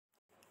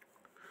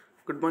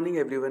Good morning,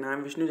 everyone. I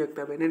am Vishnu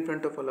Jagtap, and in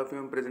front of all of you,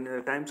 I am presenting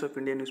the Times of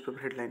India newspaper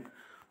headline.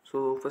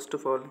 So, first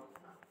of all,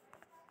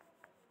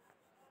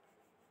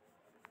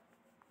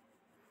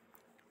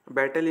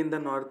 battle in the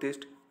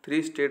Northeast.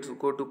 Three states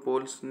go to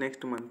polls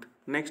next month.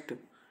 Next,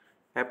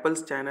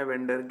 Apple's China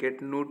vendor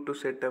get nude to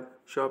set up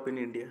shop in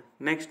India.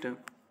 Next,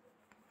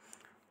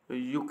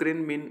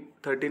 Ukraine min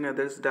 13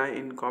 others die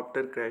in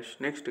copter crash.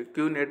 Next,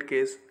 QNet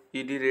case.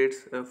 ED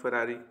raids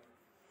Ferrari.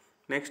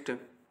 Next,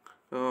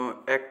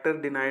 actor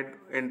denied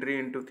entry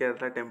into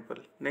Kerala temple.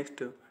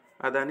 Next,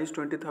 Adani's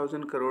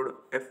 20,000 crore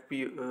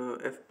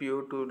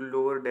FPO to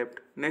lower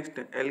debt. Next,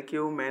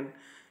 LKO man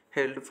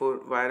held for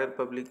viral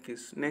public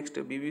kiss. Next,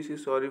 BBC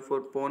sorry for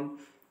porn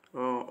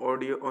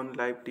audio on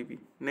live TV.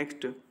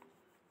 Next,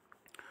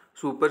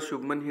 Super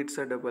Shubman hits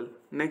a double.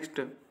 Next,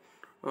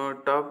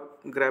 top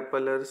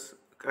grapplers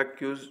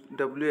accuse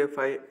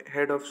WFI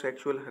head of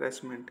sexual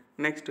harassment.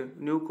 Next,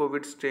 new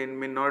COVID strain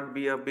may not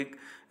be a big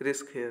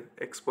risk here.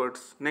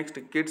 Experts. Next,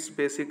 kids'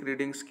 basic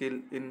reading skill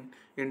in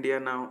India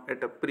now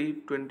at a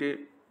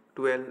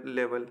pre-2012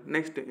 level.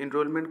 Next,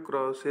 enrollment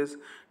crosses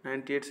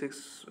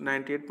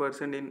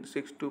 98% in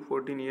 6 to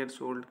 14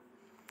 years old.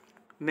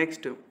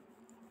 Next,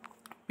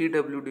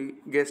 PWD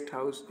guest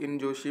house in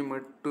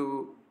Joshimath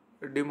to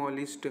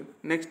demolished.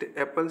 Next,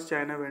 Apple's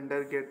China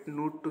vendor get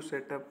nude to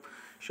set up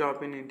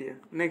shop in India.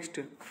 Next,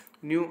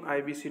 new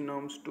IBC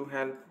norms to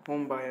help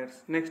home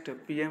buyers. Next,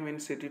 PM in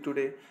City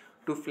today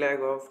to flag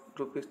off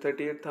rupees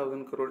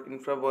 38,000 crore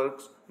infra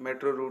works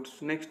metro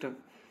routes. Next,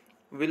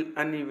 will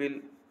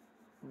unveil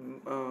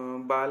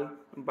Bal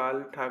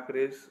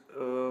Thackeray's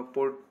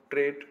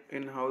portrait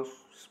in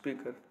House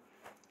Speaker.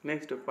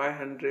 Next,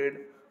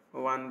 500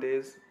 one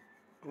days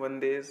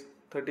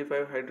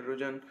 35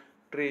 hydrogen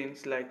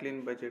trains likely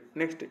in budget.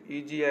 Next,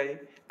 EGI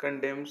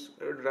condemns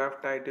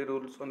draft IT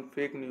rules on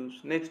fake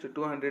news. Next,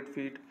 200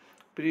 feet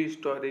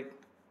prehistoric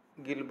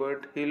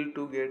Gilbert Hill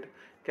to get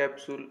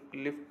capsule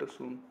lift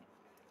soon.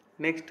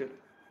 Next,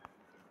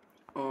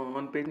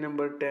 on page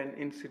number 10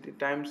 in City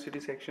Times City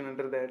section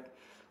under that,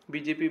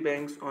 BJP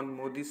banks on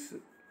Modi's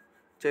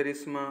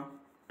charisma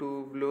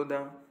to blow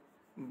the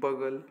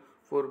bugle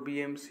for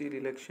BMC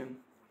election.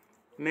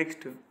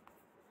 Next,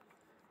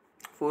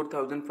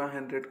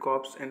 4,500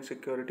 cops and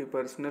security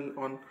personnel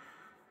on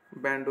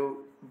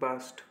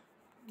bandobast.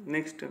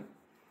 Next,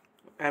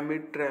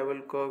 amid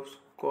travel curves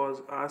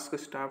cause ask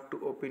staff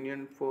to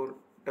opinion for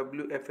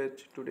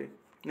WFH today.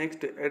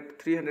 Next,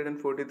 at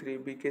 343,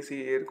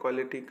 BKC air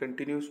quality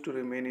continues to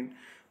remain in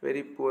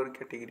very poor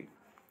category.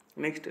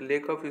 Next,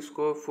 lack of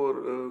scope for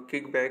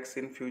kickbacks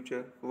in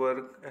future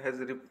work has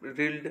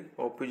reeled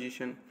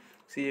opposition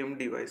CM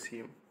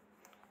DYCM.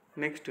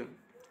 Next,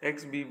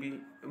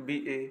 XBB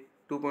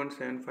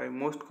 2.75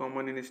 most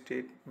common in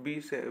state,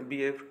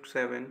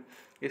 BF7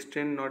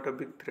 strain not a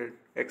big threat.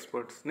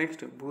 Experts.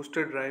 Next,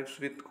 booster drives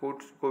with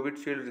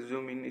COVID shield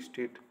resume in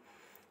state.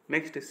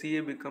 Next, CA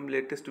become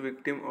latest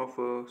victim of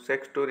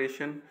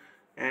sextortion,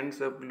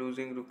 ends up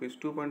losing rupees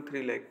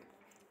 2.3 lakh.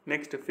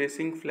 Next,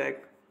 facing flag,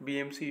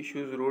 BMC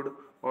issues road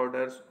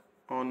orders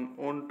on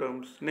own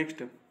terms.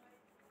 Next,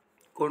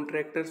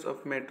 contractors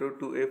of Metro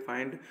 2A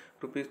fined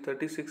rupees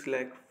 36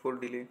 lakh for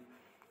delay.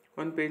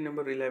 On page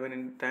number 11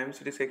 in Times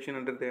City section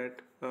under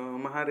that,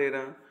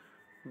 Maharera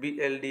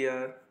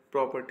BLDR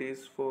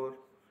properties for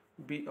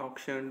be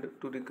auctioned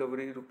to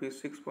recovery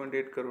rupees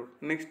 6.8 crore.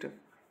 Next,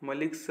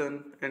 Malik's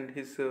son and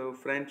his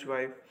French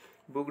wife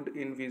booked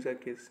in visa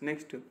case.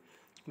 Next,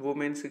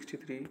 woman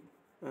 63,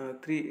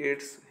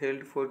 3/8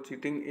 held for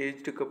cheating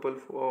aged couple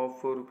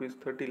for rupees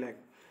 30 lakh.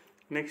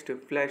 Next,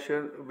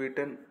 flasher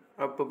beaten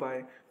up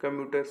by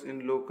commuters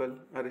in local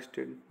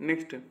arrested.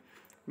 Next,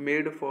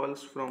 maid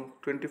falls from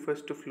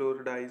 21st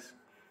floor dies.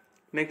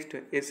 Next,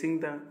 acing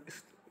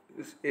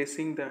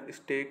the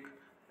stake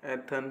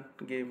Athon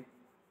game.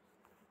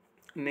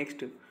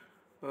 Next,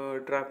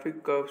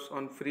 traffic curves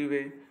on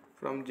freeway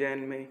from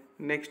Jan May.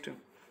 Next,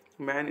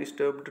 man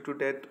stabbed to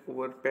death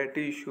over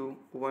petty issue,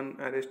 one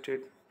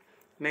arrested.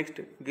 Next,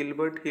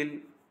 Gilbert Hill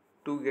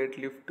to get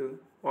lift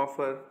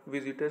offer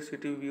visitor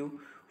city view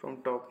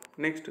from top.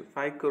 Next,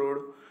 5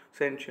 crore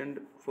sanctioned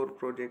for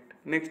project.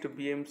 Next,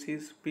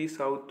 BMC's P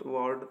South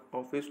Ward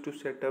office to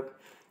set up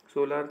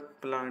solar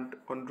plant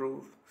on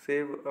roof,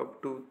 save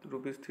up to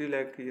rupees 3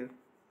 lakh a year.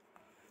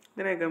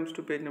 Then I comes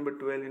to page number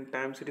 12 in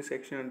Time City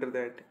section under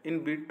that.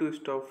 In bid to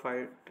stop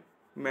fight,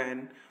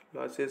 man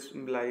loses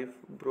life,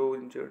 bro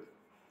injured.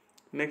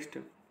 Next,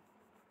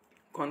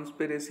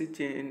 conspiracy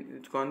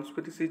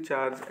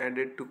charge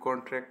added to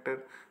contractor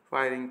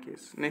firing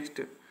case.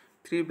 Next,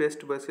 3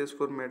 best buses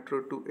for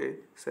Metro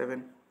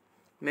 2A7.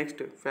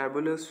 Next,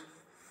 fabulous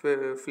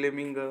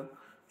flamingos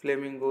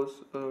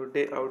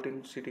day out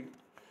in city.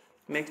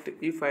 Next,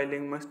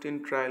 e-filing must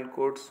in trial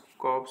courts,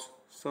 cops,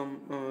 some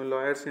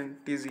lawyers in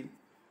TZ.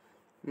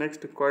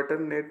 Next, quarter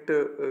net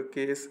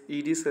case,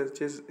 ED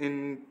searches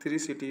in 3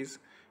 cities,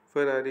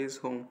 Ferrari's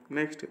home.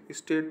 Next,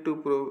 state to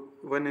prove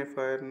 1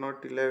 FIR,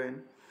 not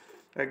 11,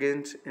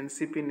 against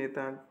NCP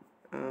Neta,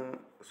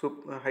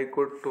 High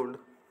Court told.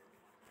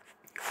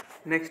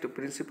 Next,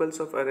 principles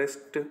of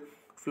arrest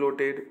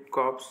floated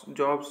cops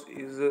jobs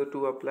is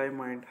to apply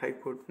mind. High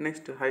Court.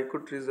 Next, High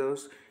Court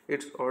reserves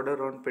its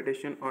order on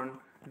petition on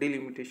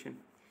delimitation.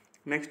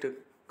 Next,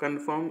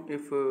 confirm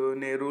if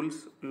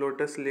Nehru's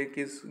Lotus Lake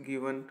is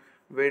given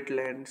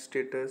wetland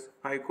status.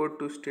 High Court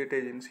to state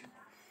agency.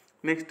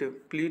 Next,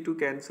 plea to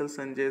cancel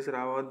Sanjay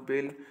Rawat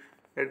bail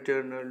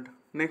adjourned.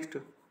 Next,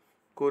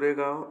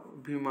 Koregaon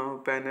Bhima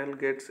panel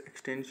gets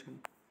extension.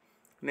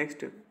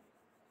 Next,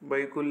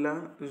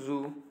 Baikulla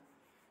Zoo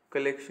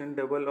collection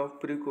double of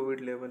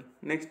pre-COVID level.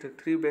 Next,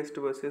 three best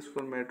buses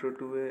for Metro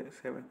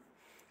 2A7.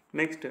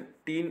 Next,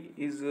 teen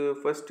is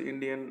first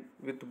Indian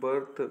with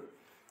birth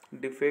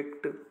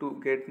defect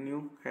to get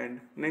new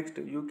hand. Next,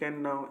 you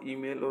can now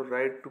email or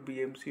write to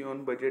BMC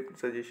on budget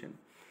suggestion.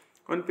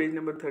 On page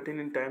number 13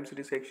 in Time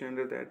City section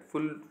under that,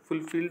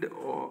 fulfilled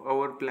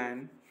our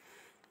plan,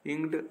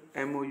 inked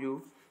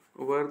MOU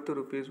worth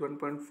rupees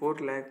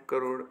 1.4 lakh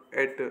crore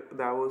at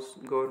Davos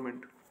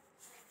government.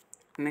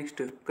 Next,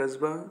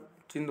 Kasba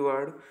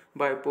Chindwad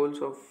by polls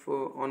of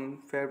on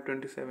Feb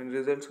 27,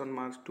 results on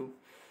March 2.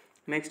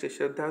 Next,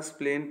 Shraddha's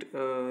plaint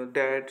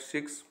dad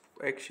 6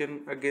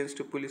 action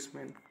against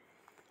policemen.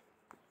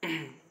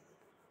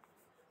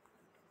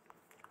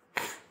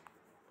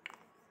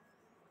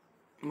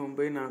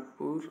 Mumbai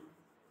Nagpur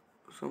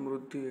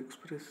Samruddhi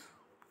Express.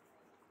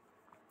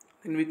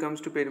 Then we comes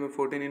to page number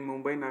 14 in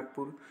Mumbai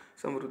Nagpur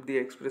Samruddhi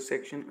Express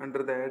section.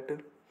 Under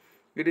that,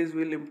 it is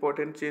will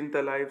important change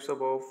the lives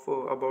of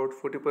about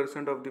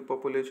 40% of the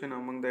population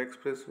among the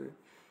expressway.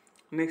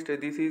 Next,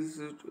 this is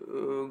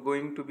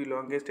going to be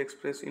longest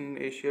express in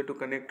Asia to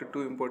connect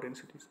two important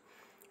cities.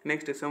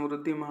 Next,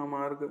 Samruddhi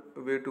Mahamarg,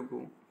 way to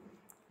go.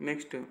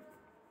 Next,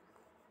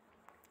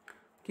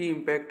 key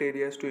impact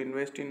areas to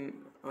invest in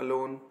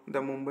alone, the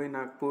Mumbai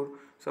Nagpur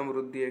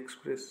Samruddhi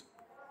Express.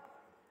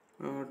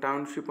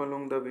 Township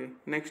along the way.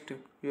 Next,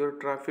 your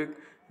traffic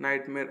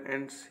nightmare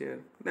ends here.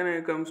 Then I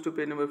comes to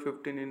page number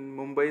 15 in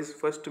Mumbai's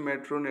first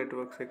metro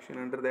network section.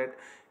 Under that,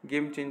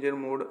 game changer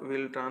mode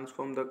will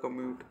transform the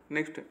commute.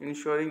 Next,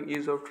 ensuring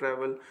ease of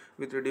travel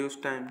with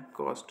reduced time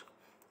cost.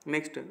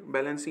 Next,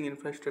 balancing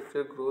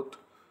infrastructure growth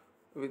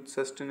with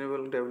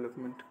sustainable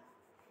development.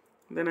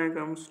 Then I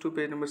comes to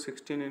page number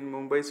 16 in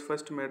Mumbai's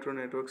first metro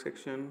network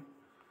section.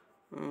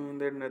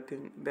 Then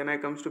nothing. Then I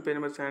comes to page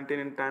number 17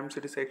 in Time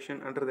City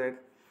section. Under that,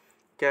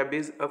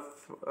 cabbies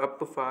up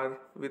far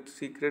with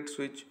secret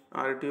switch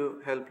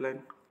RTO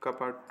helpline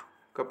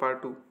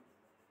Kapatu.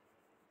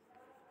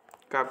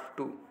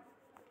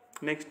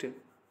 Next,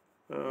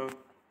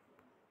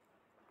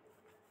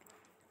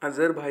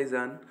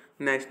 Azerbaijan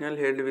national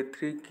held with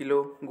 3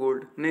 kilo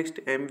gold. Next,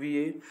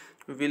 MVA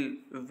will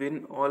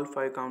win all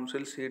 5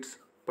 council seats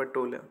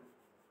Patola.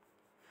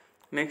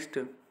 Next,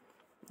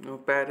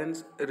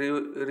 parents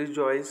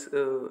rejoice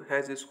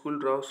has school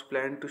drops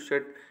planned to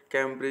shut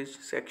Cambridge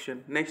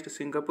section. Next,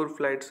 Singapore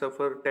flight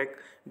suffer tech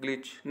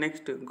glitch.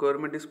 Next,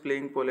 government is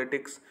playing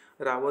politics.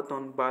 Rawat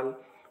on Bal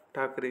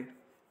Thackeray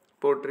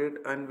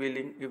portrait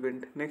unveiling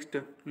event. Next,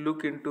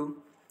 look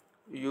into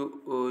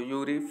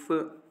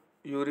URIF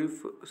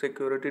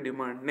security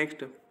demand. Next,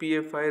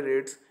 PFI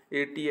rates.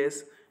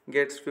 ATS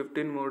gets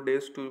 15 more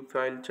days to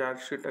file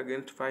charge sheet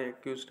against 5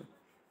 accused.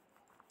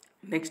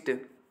 Next,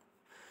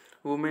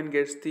 woman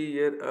gets the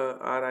year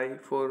RI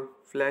for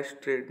flash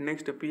trade.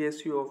 Next,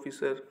 PSU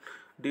officer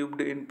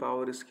duped in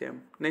power scam.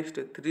 Next,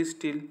 3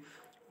 steal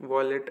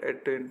wallet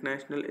at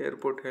international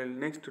airport held.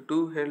 Next,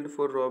 2 held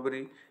for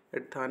robbery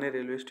at Thane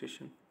railway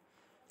station.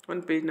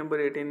 On page number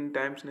 18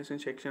 Times Nation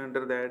section,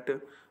 under that,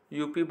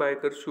 UP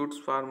biker shoots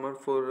farmer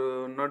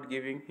for not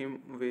giving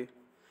him way.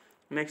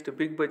 Next,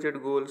 big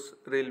budget goals,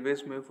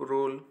 railways may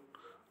roll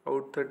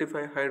out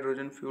 35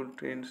 hydrogen fuel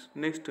trains.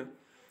 Next,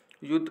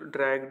 youth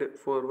dragged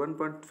for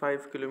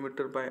 1.5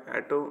 km by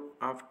auto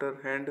after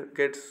hand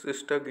gets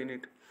stuck in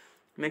it.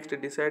 Next,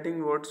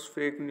 deciding what's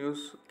fake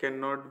news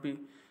cannot be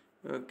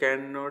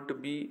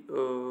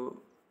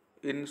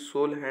in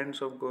sole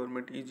hands of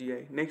government.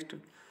 EGI. Next,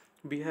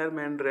 Bihar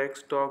man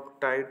drags dog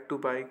tied to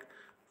bike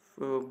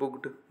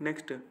booked.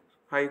 Next,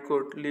 High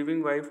Court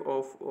leaving wife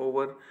of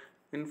over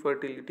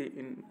infertility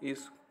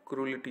is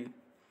cruelty.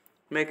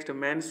 Next,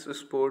 men's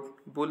sport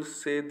bulls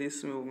say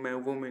this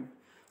woman.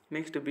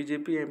 Next,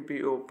 BJP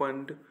MP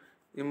opened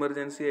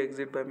emergency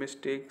exit by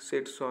mistake,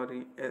 said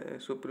sorry,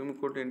 Supreme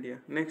Court India.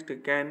 Next,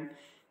 can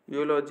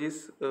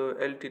eulogies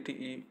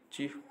LTTE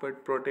chief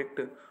but protect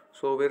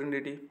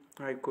sovereignty,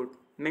 High Court.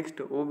 Next,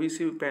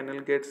 OBC panel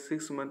gets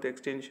 6-month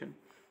extension.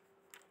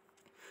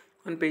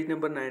 On page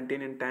number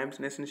 19 in Times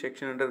Nation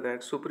section, under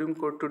that, Supreme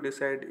Court to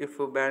decide if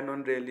a ban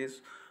on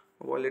rallies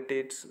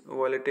violates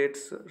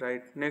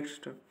right.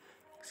 Next,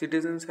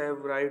 citizens have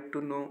right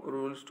to know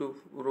rules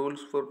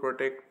for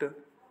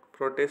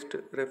protest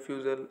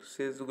refusal,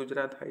 says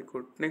Gujarat High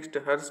Court. Next,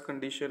 Harsh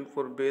condition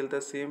for bail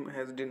the same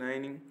as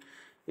denying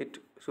it,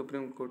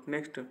 Supreme Court.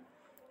 Next,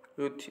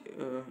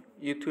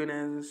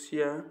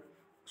 euthanasia,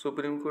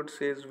 Supreme Court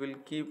says will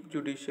keep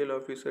judicial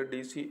officer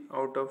DC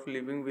out of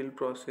living will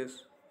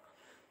process.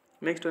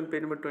 Next, on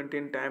page number 20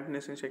 in Time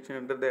Nation section,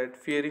 under that,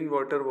 fearing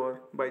water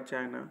war by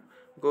China,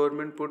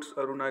 Government puts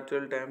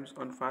Arunachal dams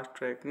on fast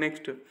track.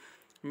 Next,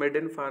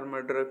 maiden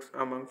pharma drugs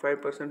among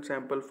 5%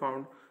 sample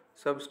found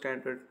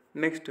substandard.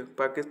 Next,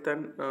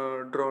 Pakistan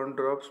drone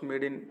drops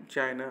made in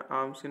China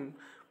arms in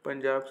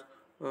Punjab's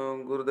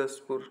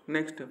Gurdaspur.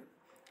 Next,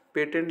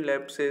 patent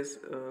lab says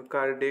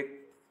cardiac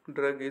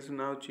drug is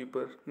now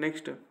cheaper.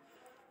 Next,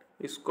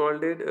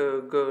 scalded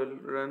girl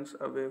runs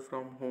away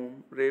from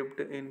home, raped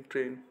in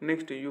train.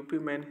 Next, UP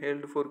man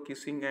held for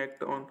kissing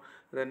act on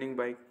running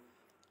bike.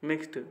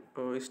 Next,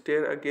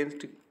 stare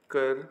against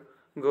cur,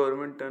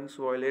 government turns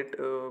violate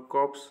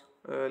cops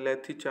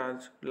lathi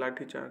charge.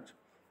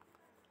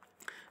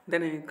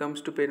 Then it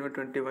comes to page number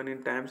 21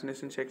 in Times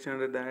Nation section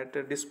under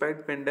that.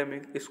 Despite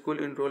pandemic, school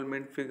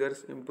enrollment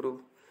figures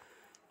improve.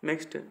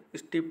 Next,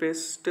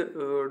 steepest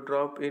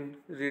drop in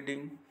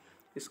reading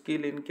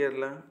skill in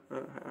Kerala,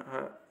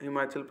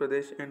 Himachal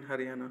Pradesh, and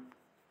Haryana.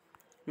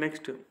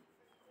 Next,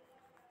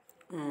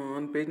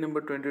 on page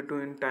number 22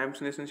 in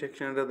Times Nation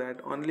section under that,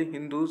 only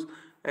Hindus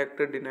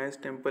actor denies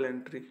temple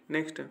entry.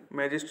 Next,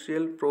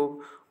 magisterial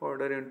probe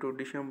order into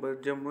December,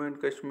 Jammu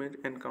and Kashmir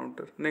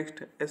encounter.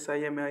 Next,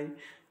 SIMI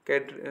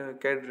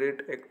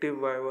cadret active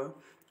Viva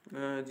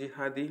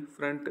Jihadi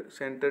front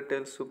center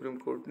tells Supreme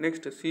Court.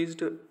 Next, seized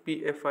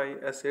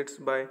PFI assets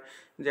by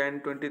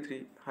Jan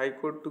 23, High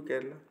Court to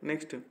Kerala.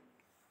 Next,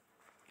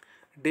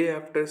 day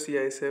after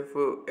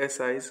CISF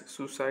SI's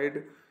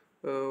suicide,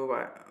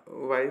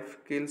 wife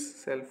kills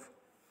self.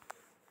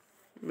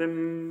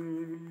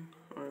 Then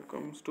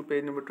comes to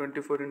page number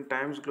 24 in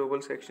Times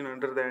Global section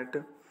under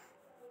that.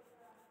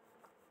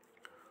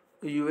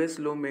 US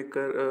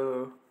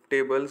lawmaker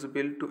tables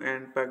bill to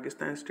end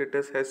Pakistan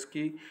status as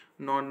key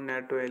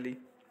non-NATO ally.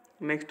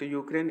 Next,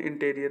 Ukraine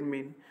interior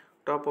mean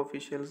top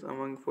officials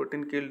among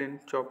 14 killed in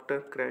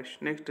chopper crash.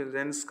 Next,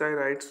 Zelensky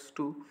writes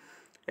to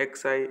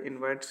XI,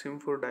 invites him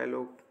for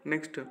dialogue.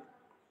 Next,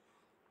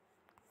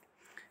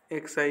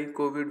 XI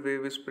COVID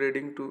wave is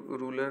spreading to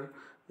rural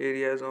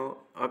areas of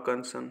a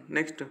concern.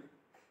 Next,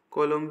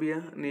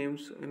 Colombia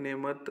names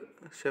Nemat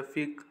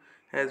Shafiq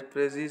as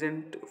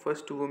president,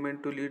 first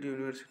woman to lead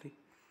university.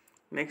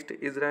 Next,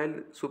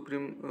 Israel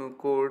Supreme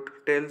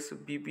Court tells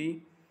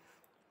BP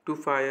to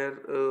fire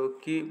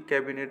key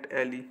cabinet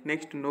ally.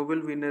 Next,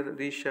 Nobel winner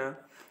Risha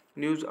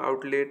news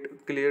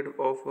outlet cleared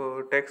of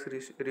tax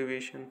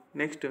revision.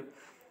 Next,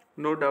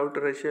 no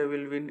doubt Russia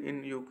will win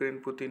in Ukraine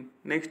Putin.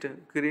 Next,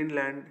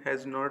 Greenland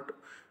has not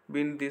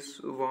been this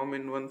warm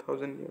in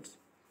 1000 years.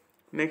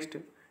 Next,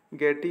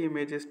 Getty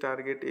Images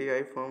target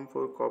AI firm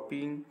for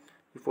copying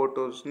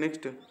photos.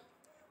 Next,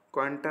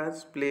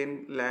 Qantas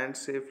plane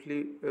lands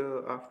safely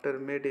after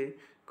Mayday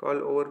call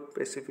over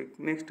Pacific.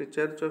 Next,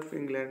 Church of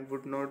England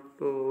would not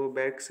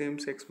back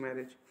same-sex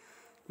marriage.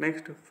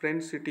 Next,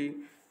 French city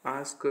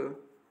ask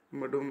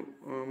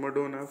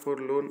Madonna for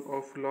loan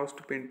of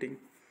lost painting.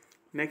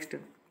 Next,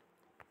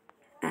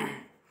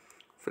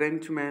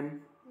 French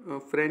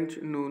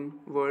known,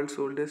 world's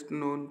oldest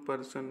known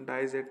person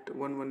dies at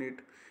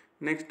 118.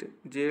 Next,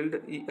 jailed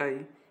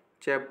EI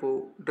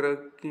Chapo,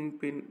 drug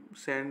kingpin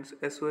sends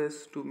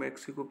SOS to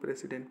Mexico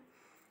president.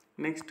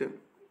 Next,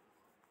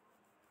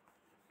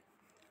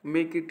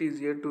 make it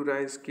easier to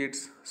raise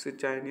kids, say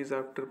Chinese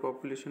after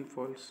population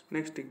falls.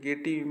 Next,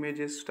 Getty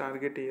Images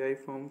target AI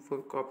firm for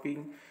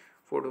copying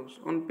photos.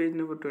 On page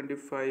number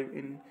 25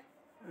 in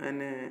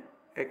an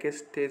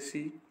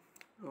ecstasy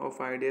of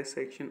ideas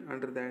section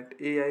under that,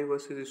 AI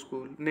versus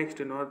school. Next,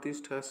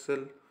 Northeast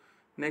hustle.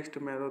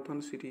 Next,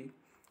 marathon city.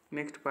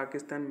 Next,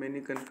 Pakistan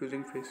many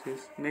confusing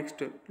faces.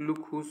 Next,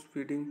 look who's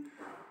feeding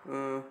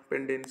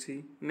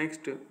pendency.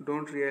 Next,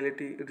 don't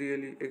reality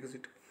really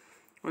exist.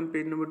 On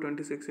page number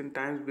 26 in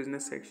Times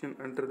Business section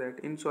under that,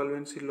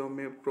 insolvency law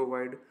may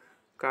provide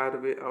car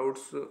way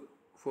outs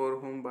for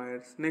home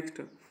buyers. Next,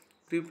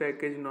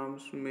 pre-packaged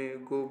norms may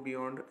go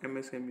beyond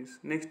MSMEs.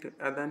 Next,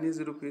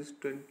 Adani's rupees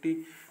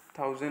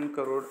 20,000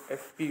 crore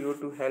FPO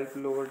to help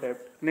lower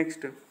debt.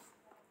 Next,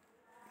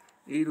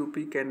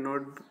 e-rupee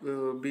cannot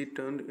be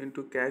turned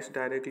into cash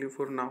directly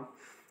for now.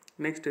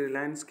 Next,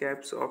 Reliance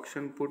caps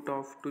auction put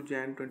off to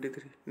Jan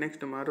 23. Next,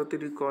 Maruti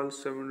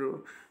recalls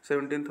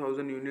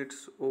 17,000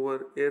 units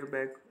over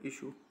airbag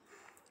issue.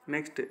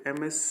 Next,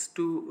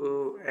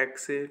 MS2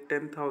 XA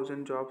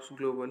 10,000 jobs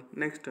global.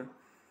 Next,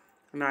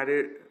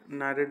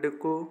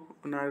 Naredeco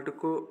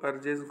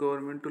urges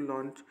government to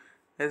launch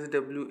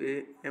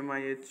SWA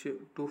MIH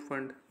to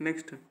fund.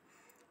 Next,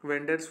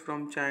 vendors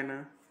from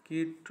China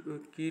key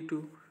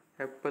to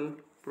Apple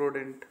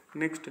Prodent.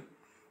 Next,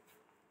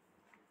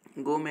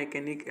 Go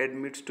mechanic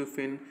admits to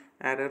Finn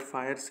error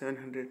fire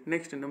 700.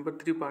 Next, number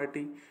 3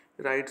 party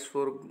rights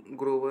for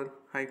Grover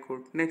High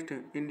Court. Next,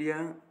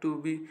 India to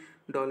be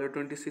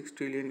 $26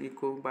 trillion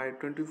eco by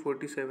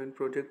 2047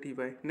 project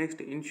EY.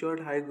 Next, ensured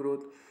high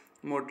growth,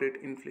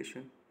 moderate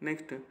inflation.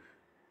 Next,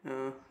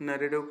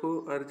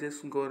 Naredoco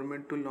urges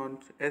government to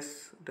launch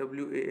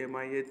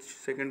SWAMIH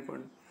second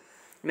fund.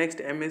 Next,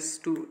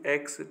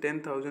 MS2X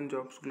 10,000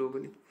 jobs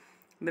globally.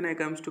 Then I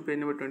comes to page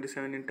number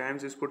 27 in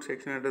Times Sports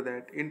section under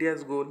that.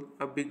 India's goal,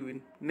 a big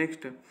win. Next,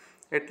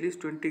 at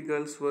least 20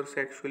 girls were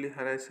sexually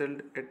harassed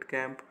at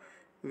camp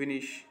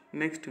Vinish.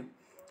 Next,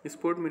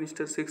 Sport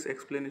Minister seeks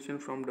explanation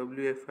from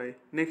WFI.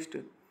 Next,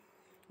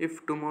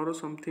 if tomorrow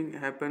something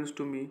happens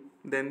to me,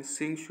 then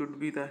Singh should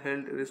be the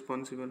held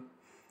responsible.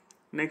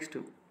 Next,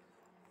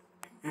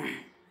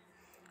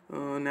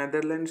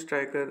 Netherlands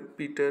striker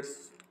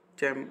Peters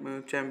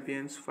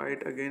champions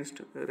fight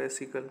against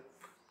racism.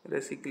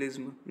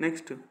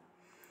 Next,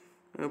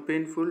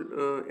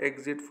 painful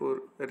exit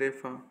for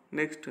Refa.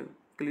 Next,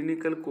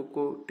 clinical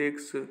Coco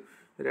takes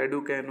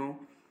Raducanu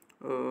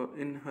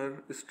in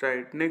her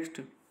stride.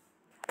 Next,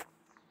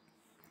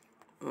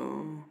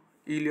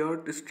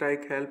 Elliott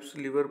strike helps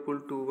Liverpool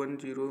to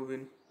 1-0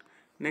 win.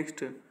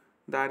 Next,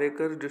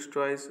 Darekar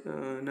destroys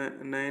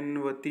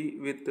Nayanvati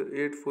with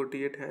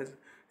 848 has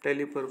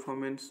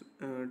teleperformance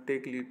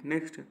take lead.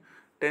 Next,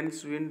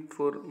 tense win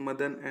for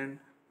Madan and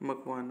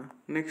Makwana.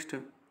 Next,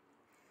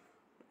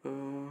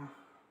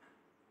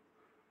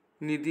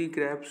 Nidhi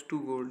grabs 2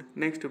 gold.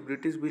 Next,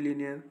 British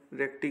billionaire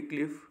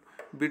Ratcliffe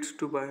bids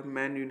to buy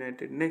Man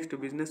United. Next,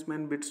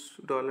 businessman bids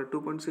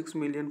 $2.6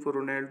 million for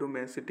Ronaldo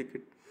Messi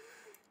ticket.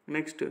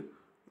 Next,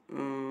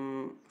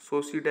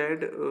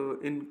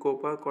 Sociedad in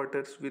Copa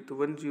quarters with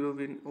 1-0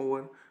 win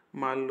over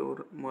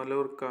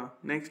Mallorca.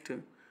 Next,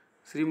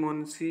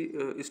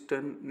 Cremonese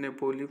stun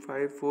Napoli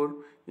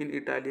 5-4 in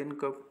Italian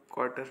Cup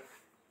quarter.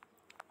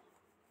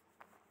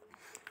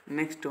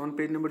 Next, on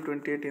page number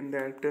 28, in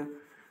that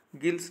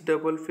Gill's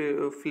double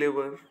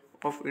flavor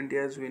of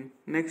India's win.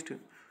 Next,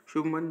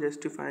 Shubman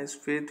justifies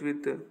faith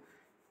with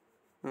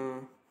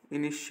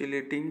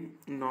initiating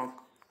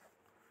knock.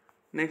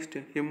 Next,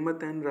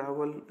 Himmat and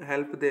Raval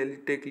help Delhi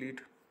take lead.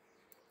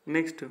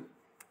 Next,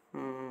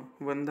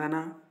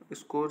 Vandana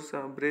scores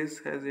a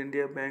brace as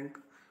India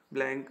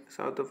blank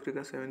South Africa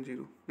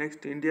 7-0.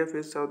 Next, India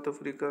face South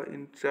Africa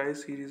in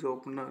tri-series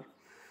opener.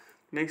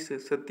 Next,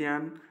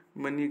 Satyan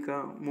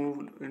Manika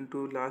moved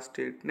into last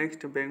 8. Next,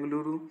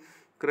 Bengaluru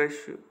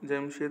crush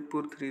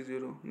Jamshedpur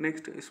 3-0.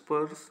 Next,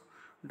 Spurs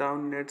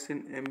down nets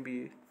in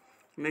NBA.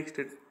 Next,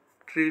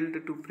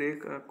 thrilled to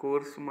break a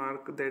course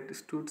mark that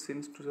stood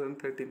since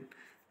 2013.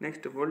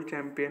 Next, world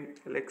champion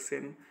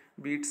Alexen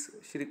beats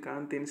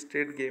Shrikant in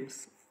straight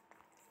games.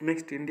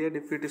 Next, India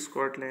defeats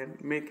Scotland,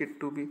 make it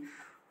to be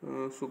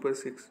Super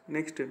 6.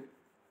 Next,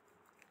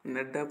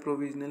 Nadda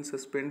provisional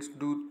suspends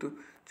Doot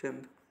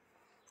Chand.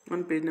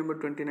 On page number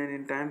 29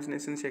 in Times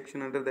Nation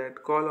section, under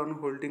that, call on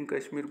holding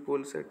Kashmir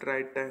polls at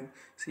right time,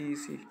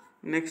 CEC.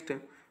 Next,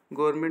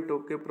 government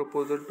okay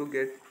proposal to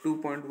get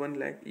 2.1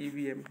 lakh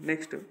EVM.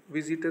 Next,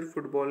 visitor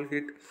football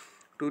hit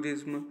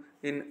tourism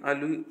in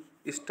Alu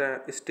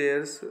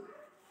stairs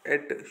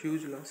at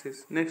huge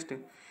losses. Next,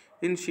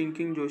 in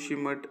Shinking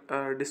Joshimat,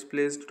 a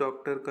displaced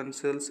doctor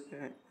consults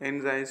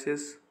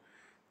anxious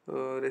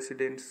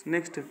residents.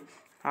 Next,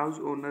 house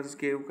owners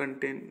gave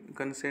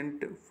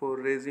consent for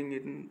raising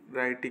in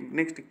writing.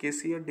 Next,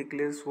 KCR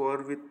declares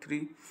war with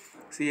 3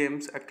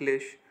 CMs.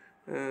 Akhilesh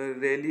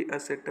rally a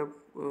setup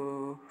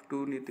to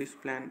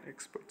Nitish plan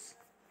experts.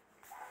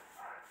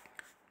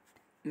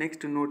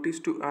 Next, notice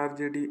to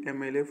RJD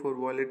MLA for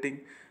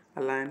violating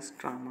alliance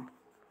drama.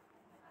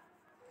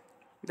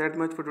 That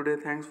much for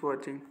today. Thanks for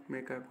watching.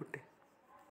 Make a good day.